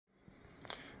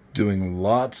Doing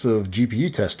lots of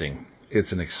GPU testing.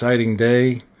 It's an exciting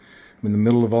day. I'm in the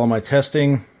middle of all my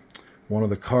testing. One of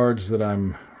the cards that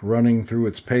I'm running through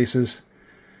its paces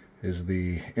is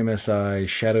the MSI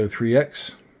Shadow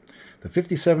 3X. The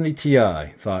 5070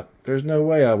 Ti. Thought, there's no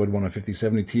way I would want a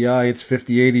 5070 Ti. It's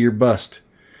 5080 or bust.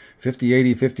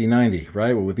 5080, 5090,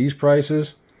 right? Well, with these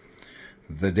prices,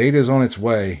 the data is on its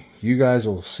way. You guys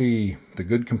will see the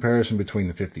good comparison between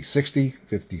the 5060,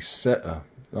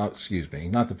 excuse me,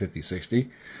 not the 5060.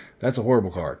 That's a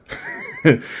horrible card.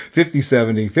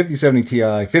 5070, 5070 Ti,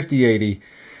 5080,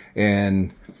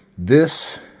 and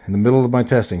this, in the middle of my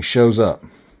testing, shows up.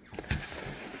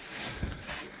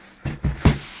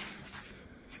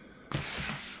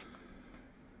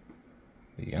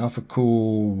 The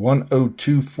AlphaCool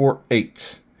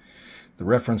 10248. The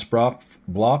reference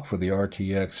block for the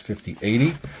RTX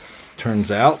 5080. Turns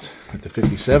out that the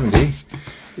 5070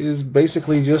 is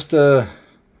basically just a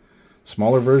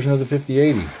smaller version of the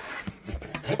 5080.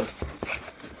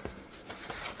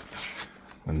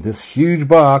 And this huge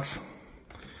box,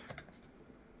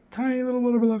 tiny little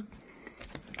WaterBlock.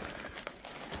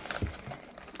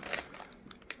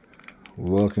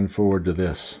 Looking forward to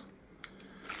this.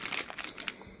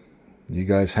 You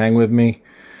guys hang with me.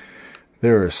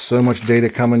 There is so much data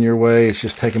coming your way. It's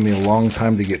just taking me a long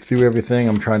time to get through everything.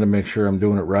 I'm trying to make sure I'm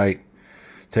doing it right.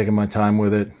 Taking my time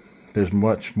with it. There's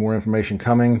much more information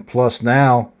coming. Plus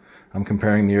now, I'm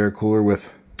comparing the air cooler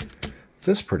with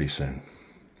this pretty soon.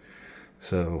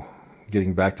 So,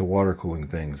 getting back to water cooling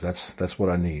things. That's what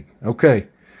I need. Okay.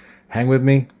 Hang with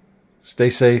me. Stay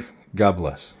safe. God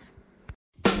bless.